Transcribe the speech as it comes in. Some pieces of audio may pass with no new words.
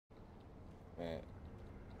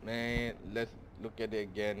Man, let's look at it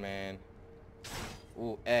again, man.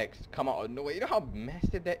 Ooh, X. Come out of nowhere. You know how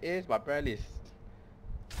massive that is? But apparently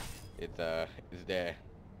it's there.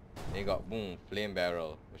 Then you got boom, flame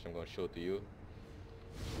barrel, which I'm gonna show to you.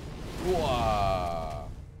 Wow.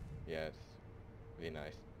 Yes. Really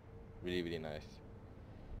nice. Really, really nice.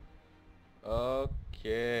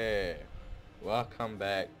 Okay. Welcome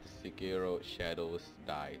back to Sekiro Shadows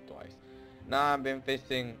Die Twice. Now I've been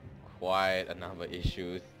facing quite a number of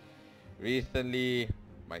issues. Recently,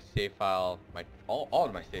 my save file, all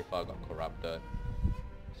of my save file got corrupted.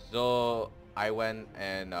 So I went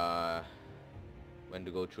to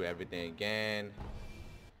go through everything again.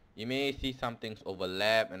 You may see some things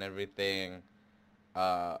overlap and everything.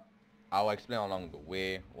 I'll explain along the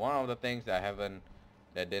way. One of the things that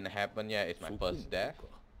didn't happen yet is my first death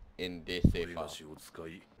in this save file.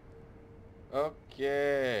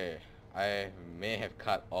 Okay, I may have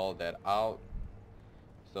cut all that out.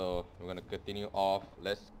 So we're gonna continue off.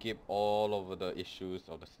 Let's skip all over the issues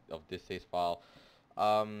of this save file.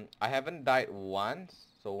 I haven't died once,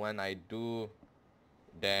 so when I do,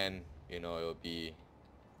 then it'll be,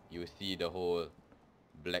 you see the whole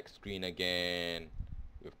black screen again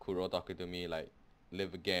with Kuro talking to me like,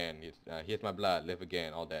 live again. Here's my blood, live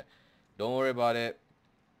again, all that. Don't worry about it.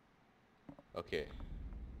 Okay,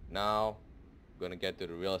 now we're gonna get to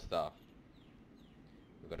the real stuff.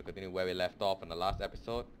 We're gonna continue where we left off in the last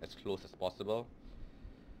episode, as close as possible.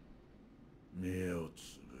 Now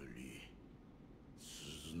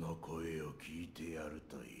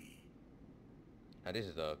this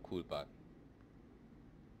is the cool part.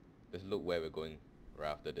 Let's look where we're going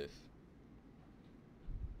right after this.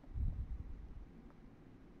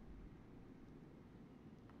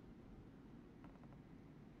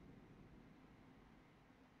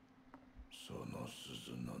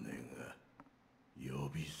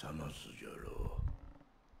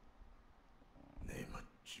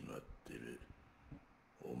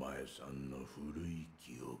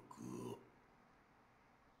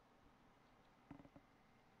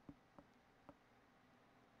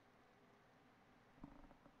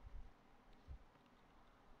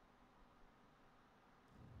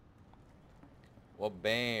 Well,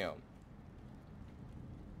 bam!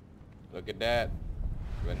 Look at that.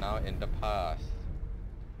 We're now in the past.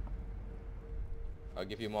 I'll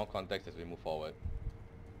give you more context as we move forward.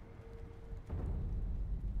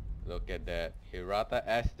 Look at that. Hirata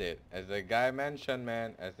estate. As the guy mentioned,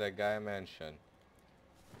 man. As the guy mentioned.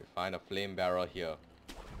 We find a flame barrel here.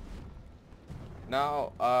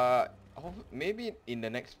 Now, maybe in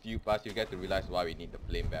the next few parts you get to realize why we need the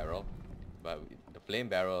flame barrel. But the flame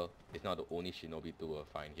barrel is not the only shinobi tool we'll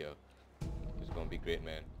find here. It's gonna be great,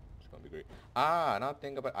 man. It's gonna be great. Now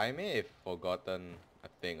think about it. I may have forgotten a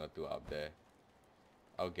thing or two up there.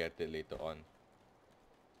 I'll get it later on.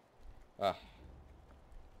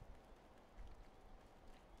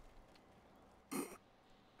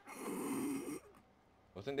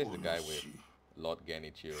 Wasn't this the guy with Lord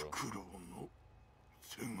Genichiro?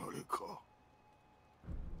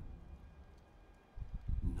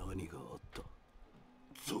 何があった？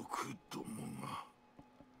族どもが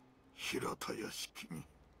平田屋敷に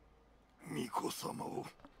巫女様を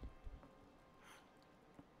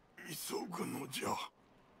急ぐのじゃ。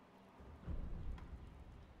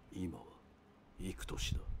今は幾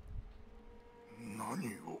年だ？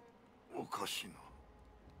何をおかしな。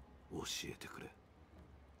教えてくれ。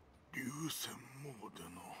流泉詣で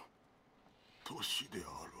の年で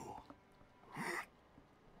あろう。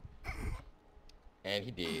And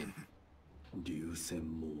he did. 流泉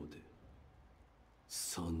詣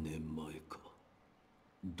3年前か。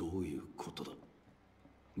どういうことだ？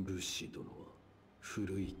武士殿は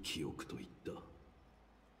古い記憶と言った。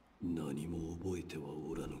何も覚えては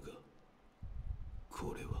おらぬが、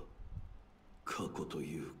これは過去と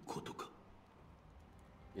いうことか。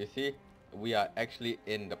You see, we are actually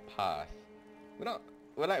in the past. We're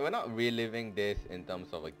not reliving this in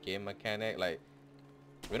terms of a game mechanic. Like,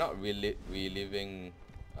 we're not really reliving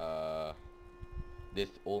this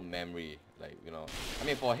old memory. Like, I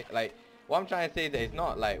mean, what I'm trying to say is that it's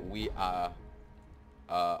not like we are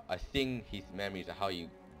seeing his memories of how he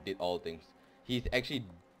did all things. He's actually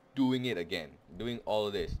doing it again, doing all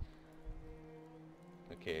of this.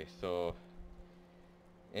 Okay, so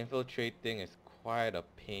infiltrating is quite a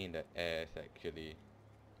pain in the ass actually.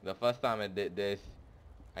 The first time I did this,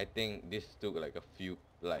 I think this took like a few,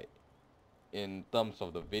 like, in terms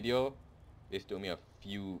of the video, this took me a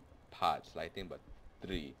few parts, like I think about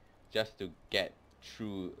 3, just to get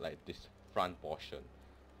through like this front portion.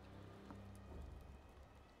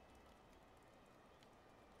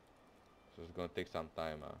 So it's gonna take some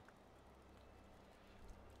time.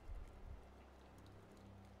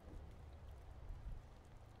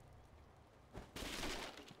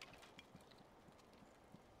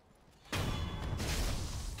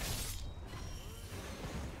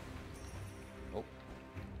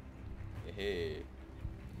 Hey.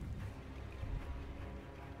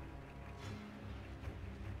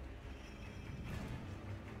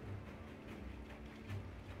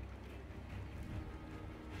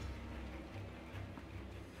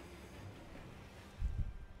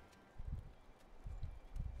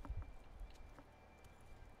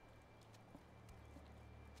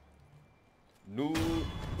 No.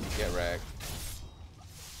 Get wrecked.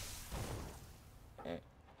 Eh.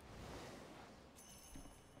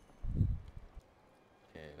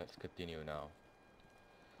 Okay, let's continue now.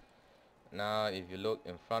 Now, if you look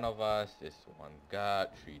in front of us, it's one guard,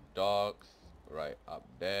 3 dogs. Right up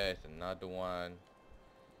there is another one.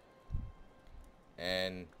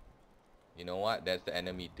 And you know what? That's the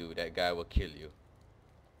enemy too. That guy will kill you.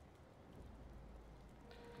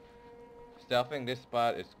 Stealthing this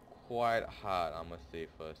part is quite hard, I must say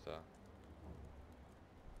first.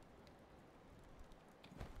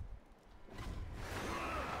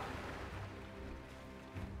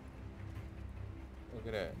 Look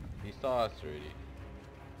at that. He saw us already.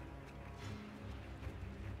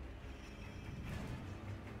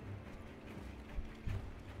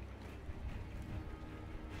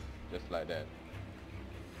 Just like that.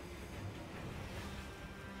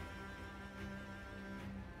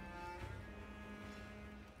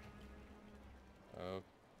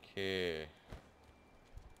 Okay.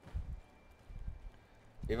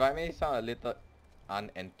 If I may sound a little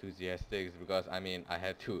unenthusiastic, it's because I mean I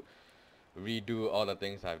had to redo all the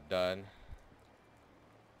things I've done.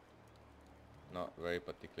 Not very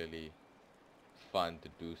particularly fun to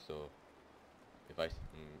do so, if I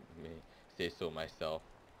may say so myself.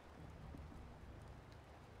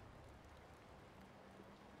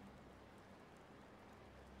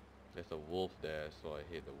 There's a wolf there, so I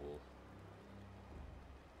hate the wolf.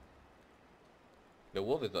 The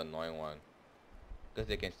wolf is the annoying one, because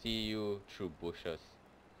they can see you through bushes.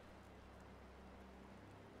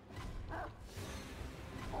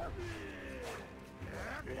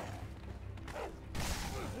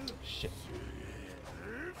 Shit.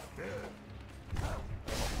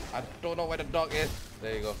 I don't know where the dog is.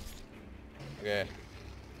 There you go. Okay.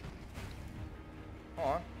 Hold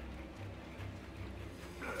on.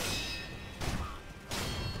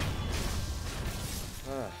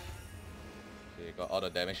 So you got all the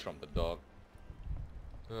damage from the dog.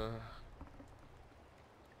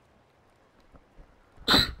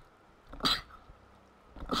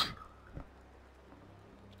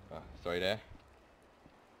 Sorry there.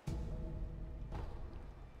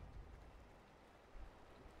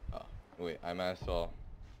 Oh, wait, I might as well.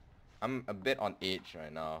 I'm a bit on edge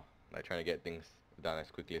right now, like trying to get things done as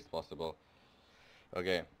quickly as possible.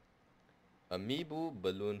 Okay. A Mibu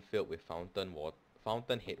balloon filled with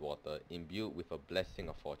fountain head water imbued with a blessing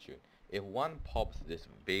of fortune. If one pops this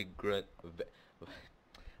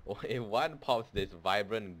if one pops this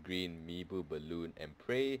vibrant green Mibu balloon and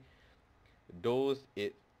pray those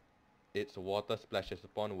its water splashes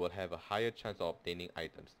upon will have a higher chance of obtaining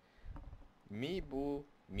items. Mibu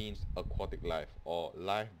means aquatic life or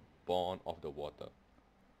life born of the water.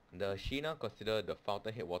 The Ashina consider the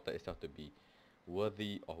fountainhead water itself to be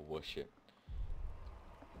worthy of worship.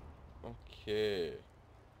 Okay.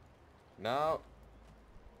 Now,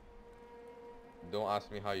 don't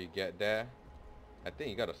ask me how you get there. I think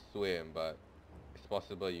you gotta swim, but it's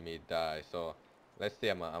possible you may die. So, let's say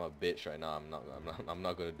I'm a bitch right now. I'm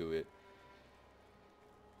not gonna do it.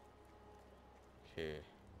 Okay.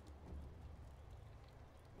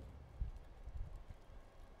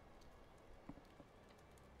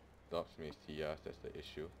 Dogs may see us. That's the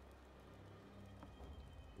issue.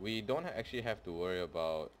 We don't actually have to worry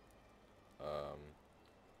about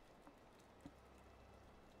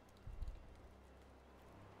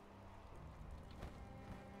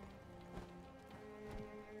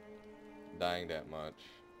dying that much.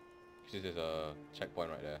 This is a checkpoint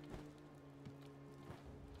right there.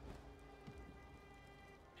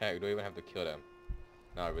 Heck, we don't even have to kill them.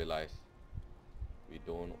 Now I realize we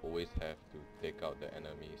don't always have to take out the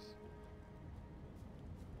enemies.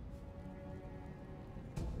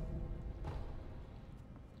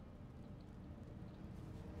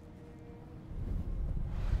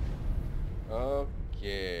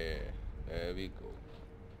 Okay, there we go.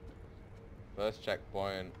 First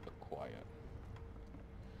checkpoint acquired.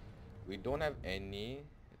 We don't have any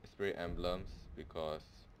spirit emblems because,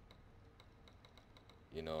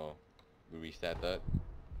 you know, we reset it.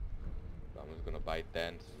 But I'm just gonna buy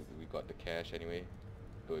 10 since we got the cash anyway,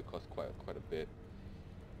 though it costs quite a bit.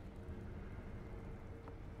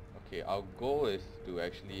 Okay, our goal is to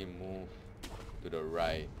actually move to the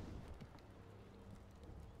right.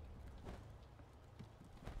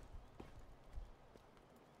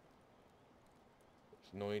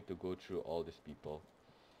 no need to go through all these people.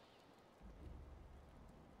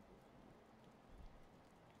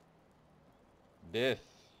 This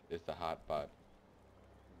is the hard part.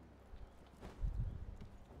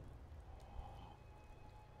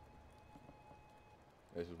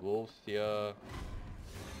 There's wolves here.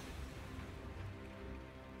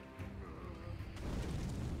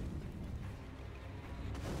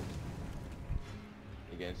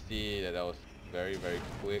 You can see that was very, very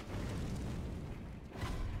quick.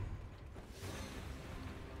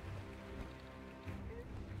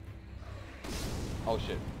 Oh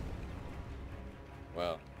shit.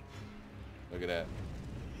 Well, look at that.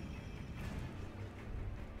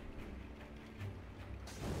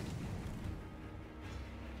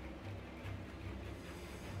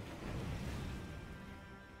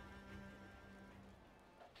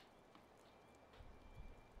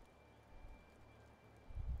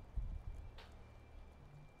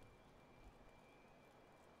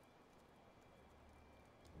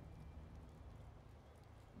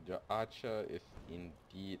 The archer is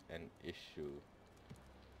indeed an issue.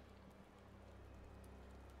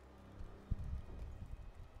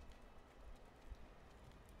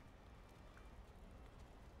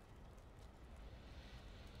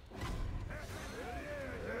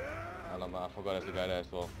 Alamak, I forgot there's a guy there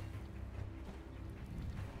as well.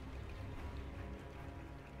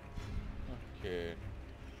 Okay.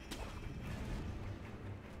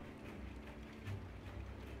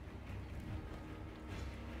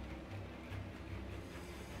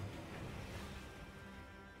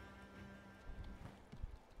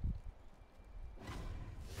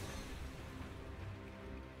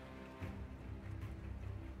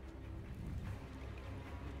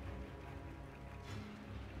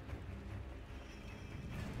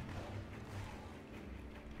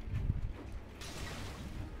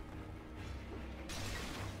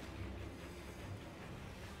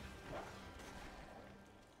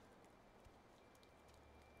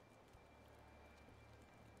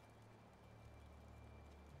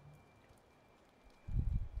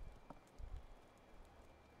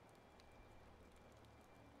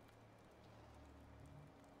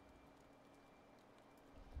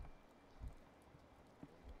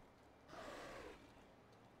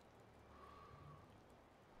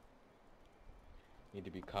 Need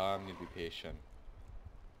to be calm, need to be patient.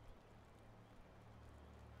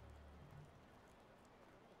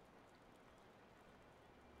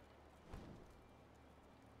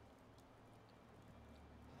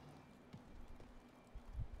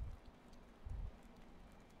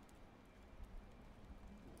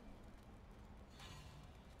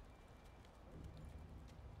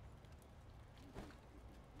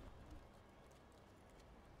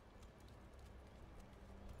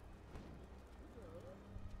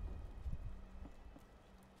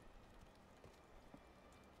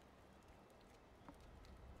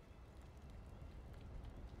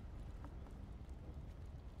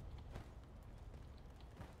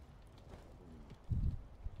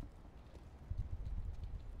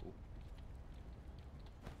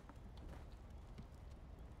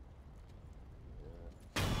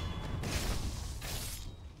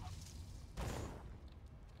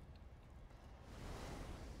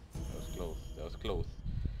 That was close.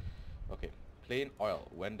 Okay, plain oil.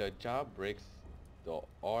 When the jar breaks, the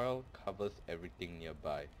oil covers everything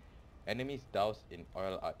nearby. Enemies doused in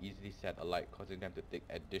oil are easily set alight, causing them to take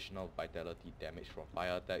additional vitality damage from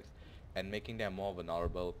fire attacks and making them more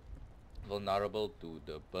vulnerable to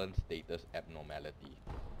the burn status abnormality.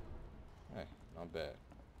 Not bad.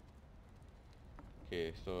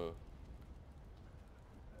 Okay, so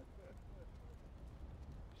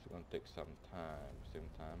it's gonna take some time.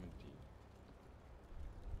 Indeed.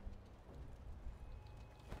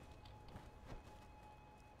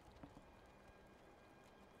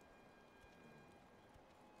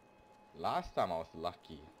 Last time I was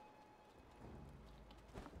lucky.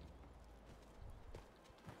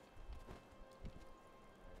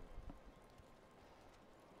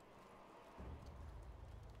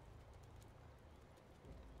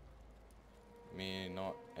 May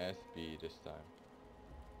not SB this time.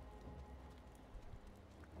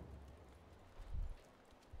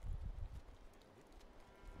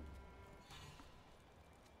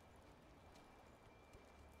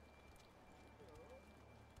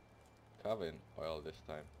 Cover in oil this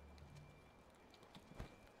time.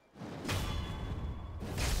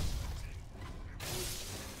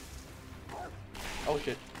 Oh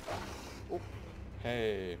shit. Oh.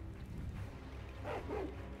 Hey.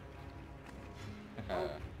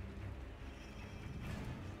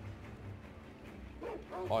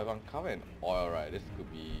 Oh, if I'm covered in oil, right, this could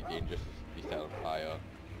be dangerous to be set on fire.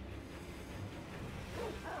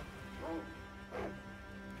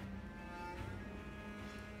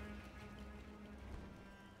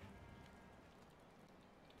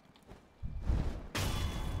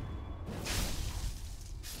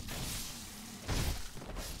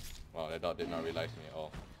 that dog did not realize me at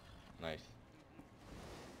all. Nice.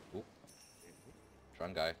 Oop.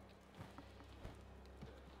 Drunk guy.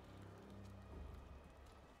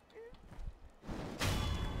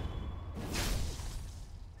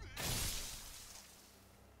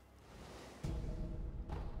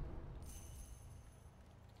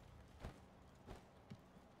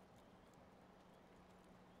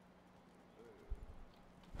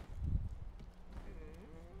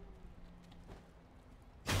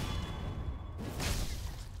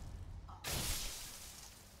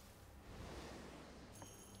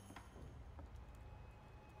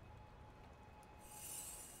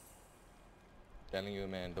 Telling you,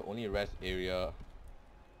 man, the only rest area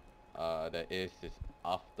that is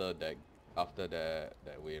after that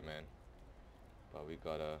way, man. But we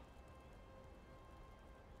gotta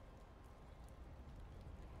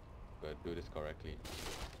do this correctly.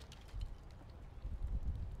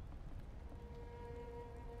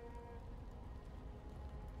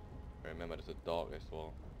 Remember, there's a dog as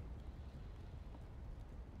well,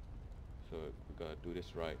 so we gotta do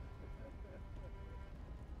this right.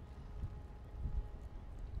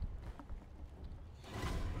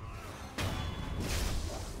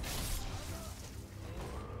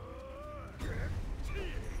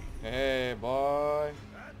 Hey, boy.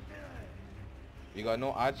 You got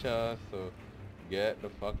no archer, so get the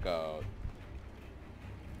fuck out.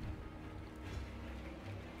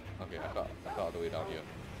 Okay, I got all the way down here.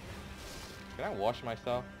 Can I wash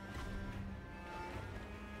myself?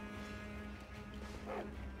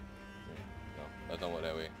 No, that don't work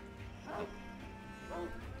that way.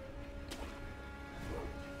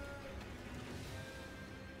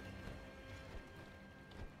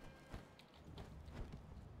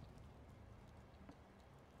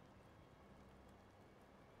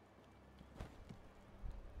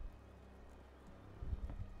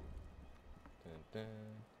 Dun, dun.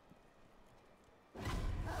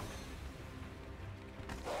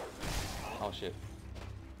 Oh shit.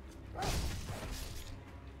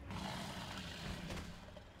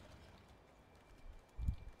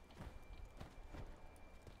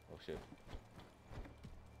 Oh shit.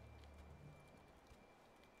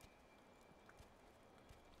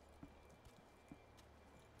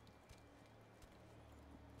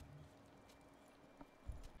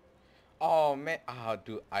 Oh man,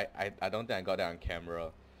 dude, I don't think I got that on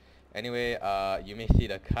camera. Anyway, you may see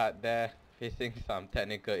the cut there. Facing some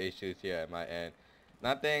technical issues here at my end.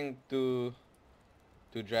 Nothing too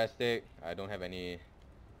drastic. I don't have any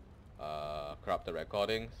corrupted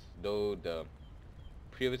recordings, though the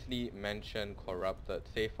previously mentioned corrupted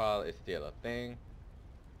save file is still a thing.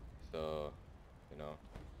 So, you know,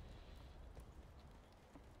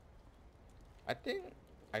 I think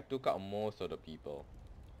I took out most of the people.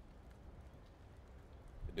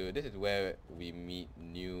 Dude, this is where we meet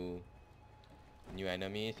new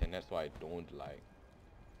enemies, and that's why I don't like.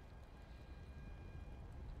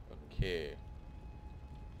 Okay.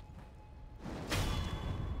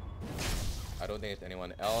 I don't think there's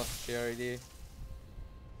anyone else here already.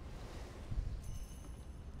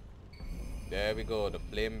 There we go, the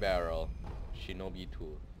flame barrel. Shinobi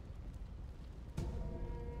tool.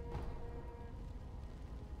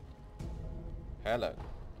 Helen.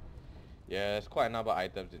 Yeah, there's quite a number of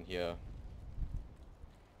items in here.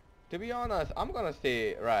 To be honest, I'm gonna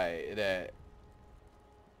say, right, that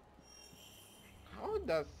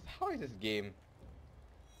how is this game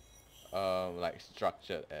like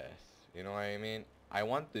structured as? You know what I mean? I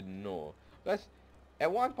want to know. Because at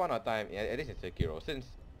one point of time, at least in Sekiro, since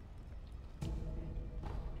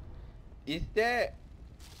is there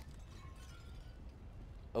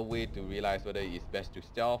a way to realize whether it's best to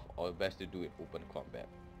stealth or best to do it open combat?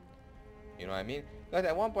 You know what I mean? Because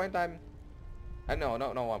at one point in time, no,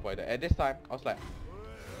 not one point. At this time, I was like,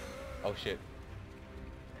 oh shit.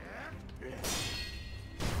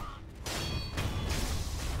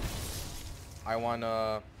 I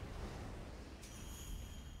wanted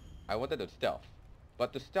to stealth,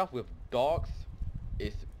 but to stealth with dogs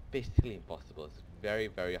is basically impossible. It's very,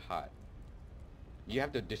 very hard. You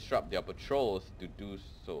have to disrupt their patrols to do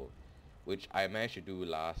so, which I managed to do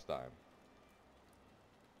last time.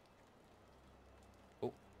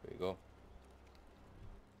 Oh, there you go.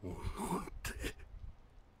 なんて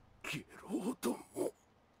ゲロども。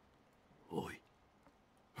おい。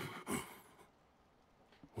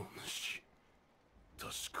お主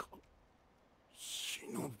確か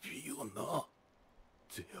忍びよな。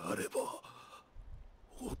であれば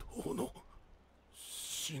お堂の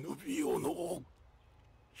忍びよの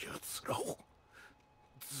奴らを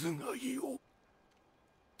頭蓋を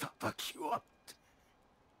叩き割って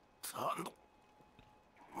頼む。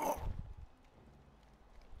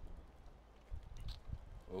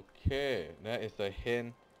Okay, that is a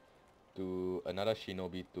hint to another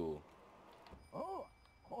shinobi too. おう、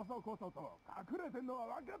こそこそと隠れてんの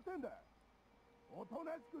は分かってんだ。おと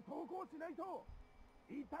なしく投降しないと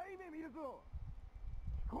痛い目見るぞ。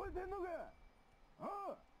聞こえてんのか。お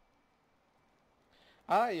う。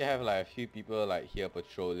 You have like a few people like here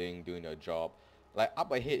patrolling, doing their job. Like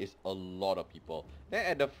up ahead is a lot of people. Then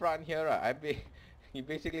at the front here, right, you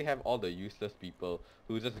basically have all the useless people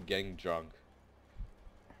who just getting drunk.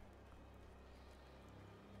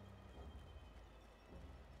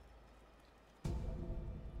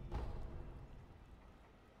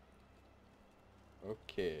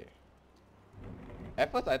 Okay.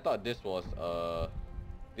 At first I thought this was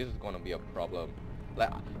gonna be a problem.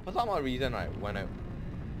 Like for some odd reason, right,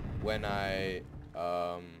 when I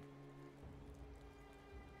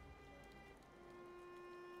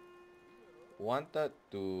wanted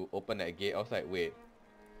to open that gate, I was like, wait,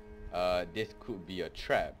 this could be a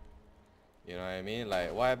trap. You know what I mean?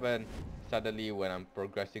 Like what happened suddenly when I'm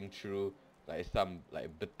progressing through like some like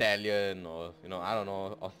battalion, or you know, I don't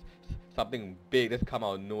know, or something big that's come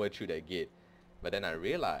out of nowhere through that gate. But then I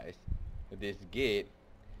realized that this gate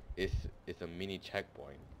is a mini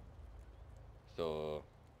checkpoint. So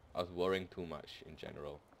I was worrying too much in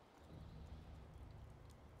general.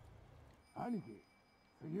 兄貴、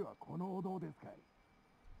次はこのお堂ですか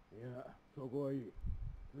い。いや、そこはいい。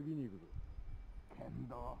次に行くぞ。けん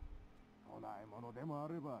ど、供え物でもあ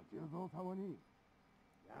れば重蔵様に。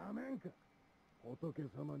やめんか。仏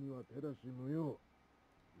様には手出し無用。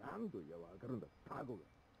何度言やわかるんだ、タコが。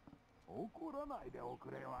怒らないでおく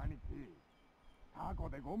れよ、兄貴。タコ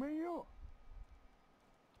でごめんよ。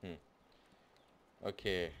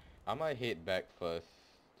Okay, I might head back first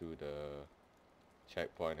to the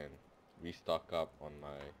checkpoint and restock up on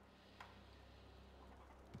my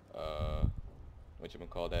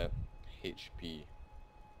whatchamacall that, HP.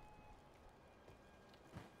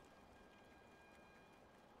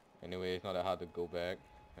 Anyway, it's not that hard to go back.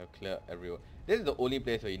 I've cleared everywhere. This is the only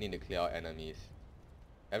place where you need to clear out enemies.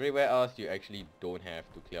 Everywhere else you actually don't have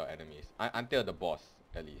to clear out enemies. Until the boss,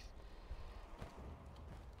 at least.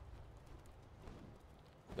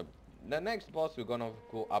 The next boss we're gonna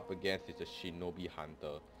go up against is a Shinobi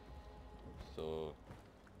Hunter. So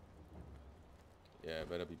yeah,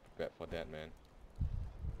 better be prepared for that, man.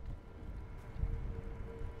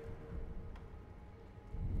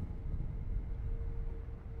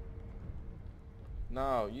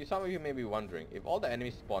 Now, some of you may be wondering, if all the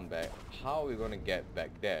enemies spawn back, how are we gonna get back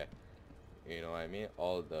there? You know what I mean?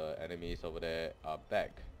 All the enemies over there are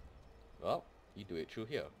back. Well, you do it through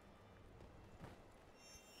here.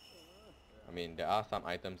 I mean, there are some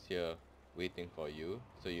items here waiting for you,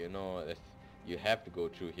 so you know you have to go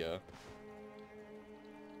through here.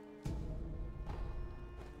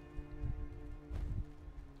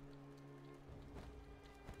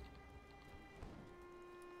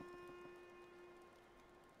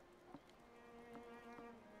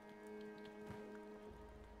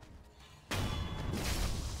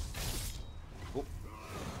 Oh,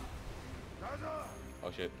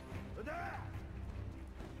 oh shit.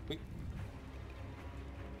 Quick.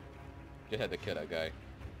 Just had to kill that guy.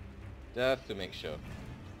 Just to make sure.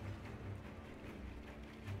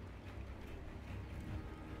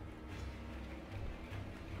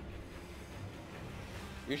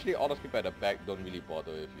 Usually all those people at the back don't really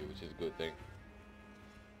bother with you, which is a good thing.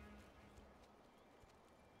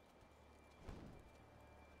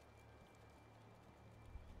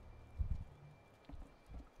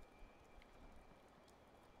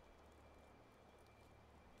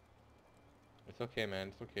 It's okay, man,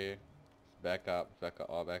 it's okay. It's back up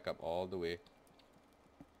all the way.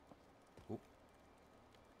 Oop.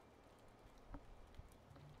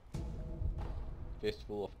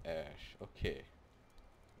 Fistful of ash, okay.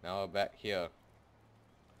 Now we're back here.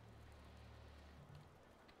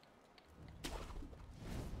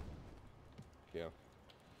 Okay.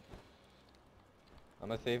 I'm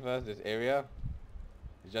gonna say first, this area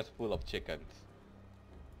is just full of chickens.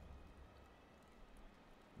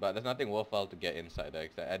 But there's nothing worthwhile to get inside there.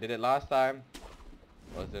 I did it last time.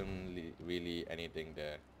 Wasn't really anything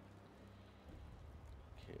there.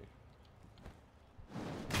 Okay.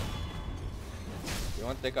 You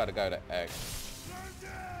want to take out the guy with the axe.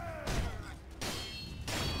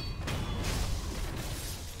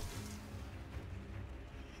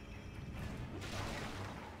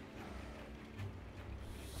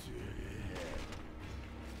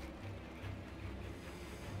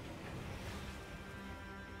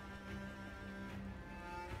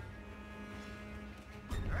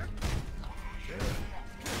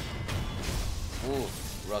 Ooh,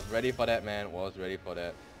 was ready for that, man. Was ready for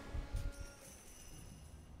that.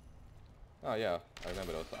 Oh yeah, I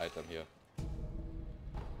remember there was an item here.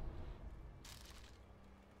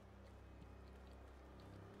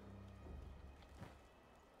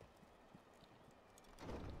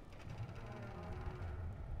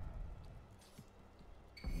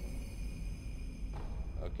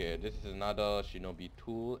 Okay, this is another shinobi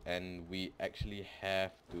tool, and we actually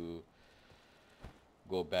have to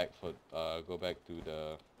go back to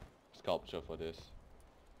the sculpture for this.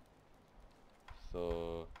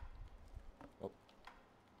 So, oh,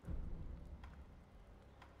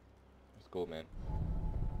 let's go, man.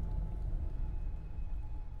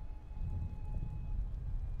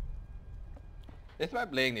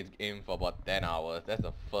 Despite playing this game for about 10 hours, that's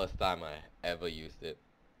the first time I ever used it.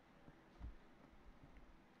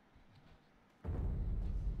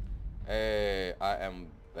 Hey, I am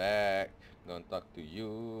back. Don't talk to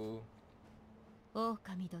you.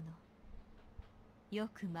 狼殿、よ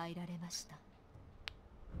く参られました。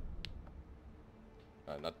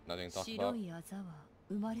Nothing to talk 白 about. いあざは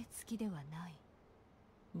生まれつきではない。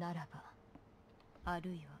ならば、あ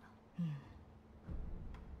るいは、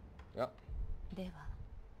Yeah. では、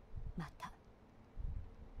また。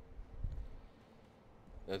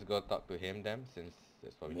Let's go talk to him then, since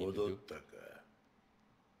that's what we need to 戻 do. ったか。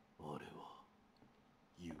あれは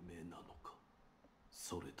夢なのか、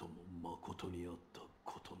それとも誠にあった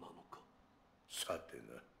ことなのか。さて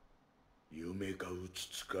な、夢かうつ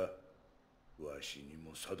つか、わしに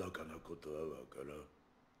も定かなことはわからん。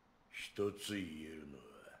一つ言えるのは、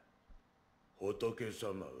仏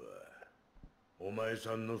様はお前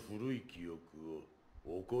さんの古い記憶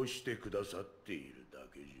を起こしてくださっているだ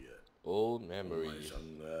けじゃ。 Old お前 memories. さ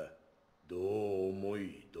んがどう思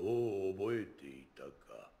いどう覚えていたか、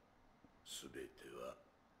すべては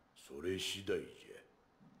それ次第じゃ。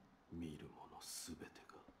見るものすべて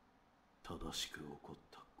が正しく起こっ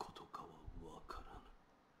たことかはわからぬ。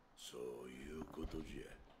そういうことじ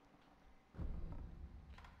ゃ。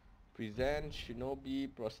Present Shinobi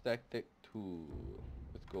Prosthetic Tool.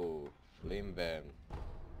 Let's go. Flame Van.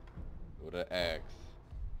 With the axe.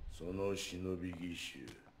 その忍び義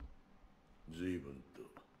手、随分と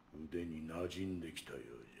腕に馴染んできたよう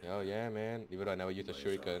じゃ。 Oh yeah, man. Even though I never used a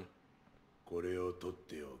shuriken. これを取っ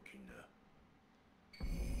ておきな。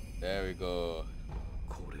 There we go.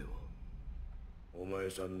 これはお前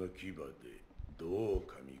さんの牙でどう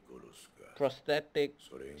噛み殺すか。 Prosthetic.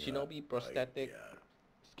 それが Shinobi 書いて prosthetic ある。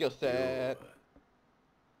 skill set.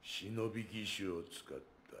 忍び義手を使っ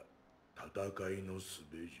た戦いの術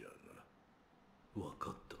じゃな。わ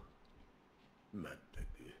かった。まったく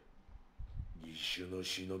義手の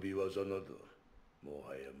忍び技なども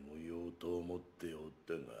はや無用と思っておっ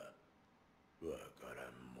たが、わから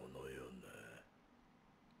んものよな。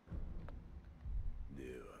で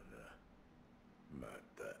はな、ま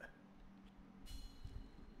た。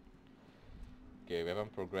 Okay, we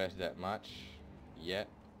haven't progressed that much yet.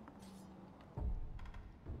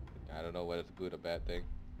 I don't know whether it's a good or bad thing.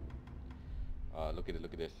 Look at it,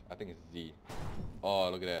 look at this. I think it's Z. Oh,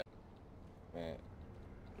 look at that.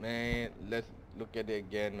 Man, let's look at it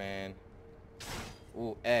again, man.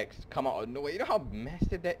 Ooh, X. Come on. No way. You know how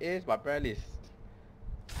massive that is? But apparently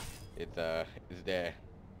it's there.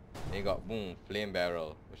 Then you got, boom, flame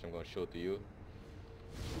barrel, which I'm going to show to you.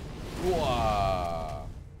 Wow.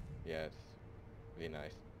 Yes. Really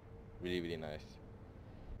nice. Really, really nice.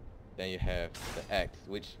 Then you have the axe,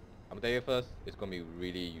 which I'm gonna tell you first, it's gonna be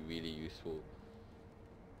really, really useful.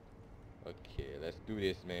 Okay, let's do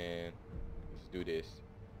this, man. Let's do this.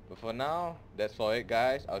 But for now, that's all it,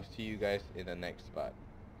 guys. I'll see you guys in the next part.